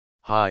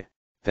Hi,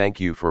 thank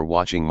you for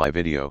watching my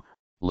video.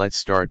 Let's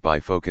start by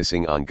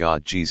focusing on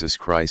God Jesus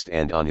Christ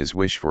and on his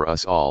wish for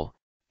us all,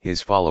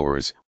 his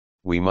followers.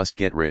 We must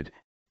get rid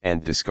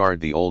and discard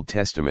the Old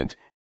Testament,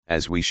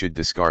 as we should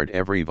discard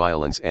every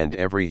violence and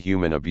every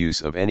human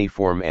abuse of any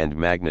form and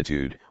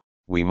magnitude.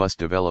 We must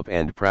develop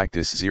and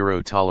practice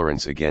zero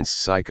tolerance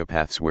against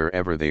psychopaths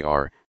wherever they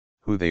are,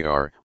 who they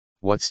are,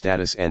 what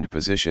status and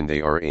position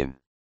they are in.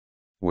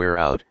 Wear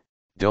out,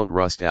 don't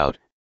rust out,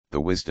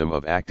 the wisdom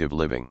of active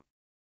living.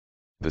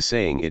 The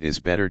saying "it is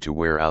better to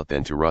wear out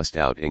than to rust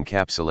out"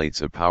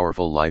 encapsulates a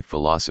powerful life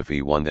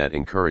philosophy, one that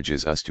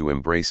encourages us to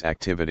embrace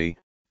activity,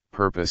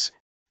 purpose,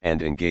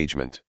 and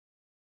engagement.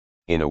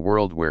 In a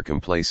world where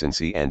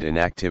complacency and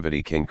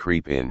inactivity can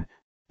creep in,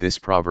 this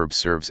proverb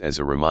serves as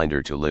a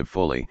reminder to live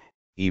fully,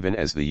 even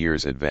as the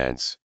years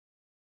advance.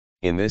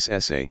 In this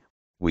essay,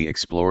 we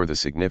explore the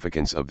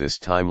significance of this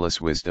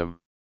timeless wisdom.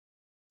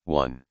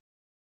 1.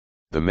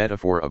 The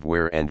metaphor of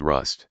wear and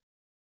rust.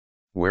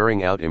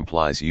 Wearing out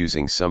implies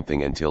using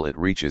something until it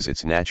reaches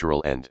its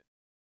natural end.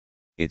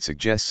 It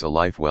suggests a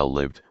life well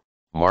lived,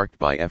 marked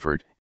by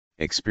effort,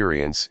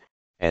 experience,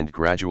 and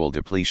gradual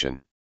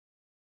depletion.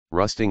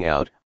 Rusting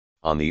out,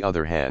 on the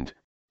other hand,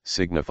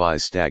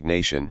 signifies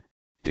stagnation,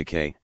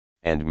 decay,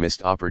 and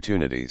missed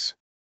opportunities.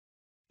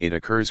 It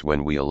occurs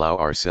when we allow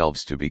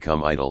ourselves to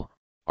become idle,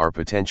 our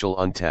potential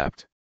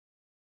untapped.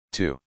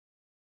 2.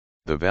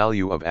 The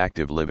value of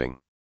active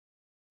living.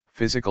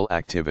 Physical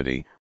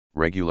activity,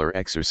 regular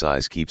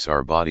exercise keeps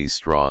our bodies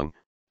strong,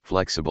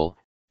 flexible,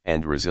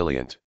 and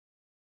resilient.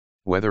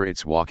 Whether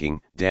it's walking,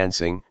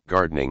 dancing,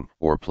 gardening,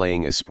 or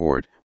playing a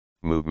sport,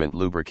 movement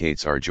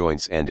lubricates our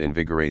joints and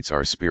invigorates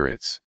our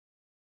spirits.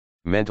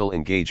 Mental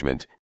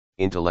engagement,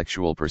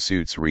 intellectual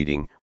pursuits,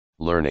 reading,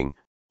 learning,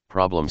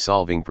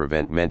 problem-solving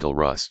prevent mental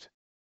rust.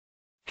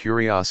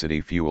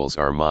 Curiosity fuels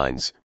our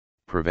minds,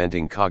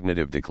 preventing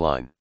cognitive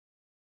decline.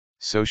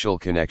 Social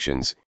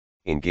connections,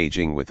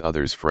 engaging with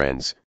others,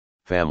 friends,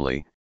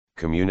 family,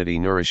 community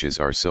nourishes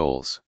our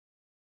souls.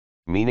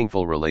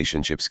 Meaningful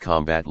relationships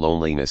combat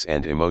loneliness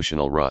and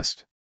emotional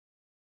rust.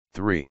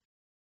 3.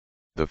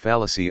 The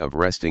fallacy of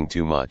resting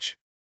too much.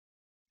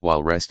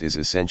 While rest is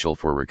essential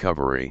for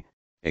recovery,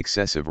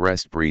 excessive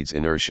rest breeds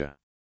inertia.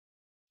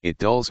 It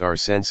dulls our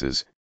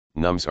senses,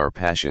 numbs our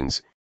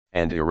passions,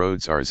 and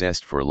erodes our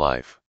zest for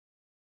life.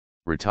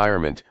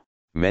 Retirement.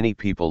 Many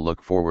people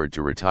look forward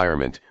to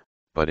retirement,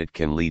 but it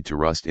can lead to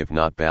rust if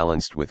not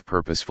balanced with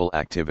purposeful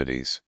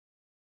activities.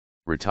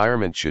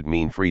 Retirement should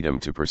mean freedom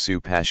to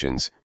pursue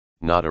passions,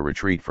 not a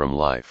retreat from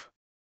life.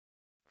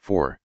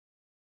 4.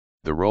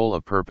 The role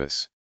of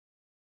purpose.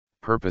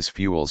 Purpose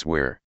fuels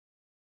wear.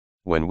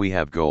 When we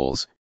have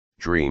goals,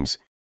 dreams,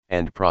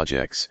 and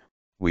projects,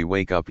 we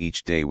wake up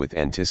each day with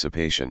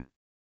anticipation.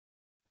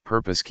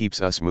 Purpose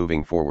keeps us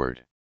moving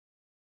forward.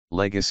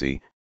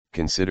 Legacy.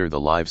 Consider the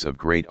lives of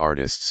great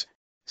artists,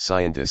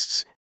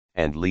 scientists,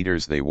 and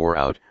leaders. They wore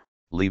out,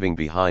 leaving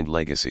behind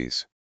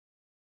legacies.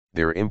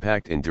 Their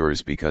impact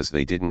endures because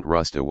they didn't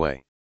rust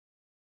away.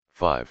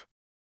 5.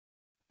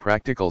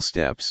 Practical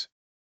steps.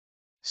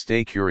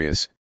 Stay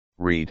curious,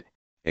 read,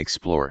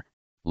 explore,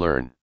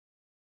 learn.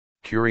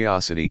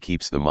 Curiosity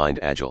keeps the mind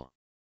agile.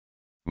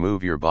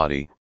 Move your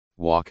body,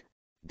 walk,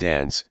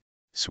 dance,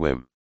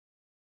 swim.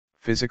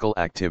 Physical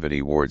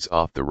activity wards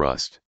off the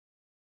rust.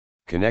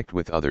 Connect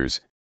with others,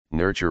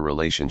 nurture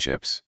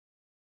relationships.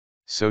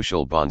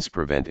 Social bonds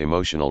prevent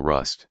emotional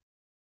rust.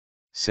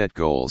 Set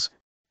goals,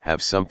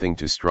 have something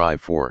to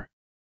strive for.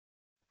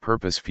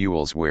 Purpose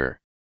fuels wear.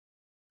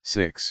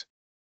 6.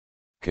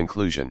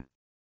 Conclusion.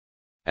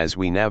 As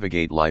we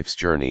navigate life's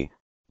journey,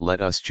 let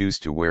us choose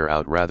to wear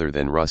out rather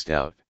than rust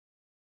out.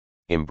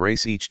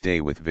 Embrace each day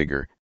with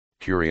vigor,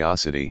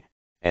 curiosity,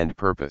 and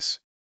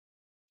purpose.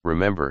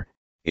 Remember,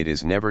 it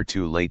is never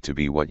too late to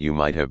be what you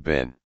might have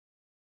been.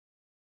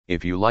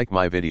 If you like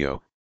my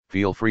video,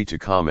 feel free to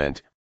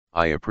comment.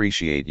 I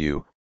appreciate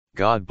you.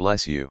 God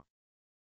bless you.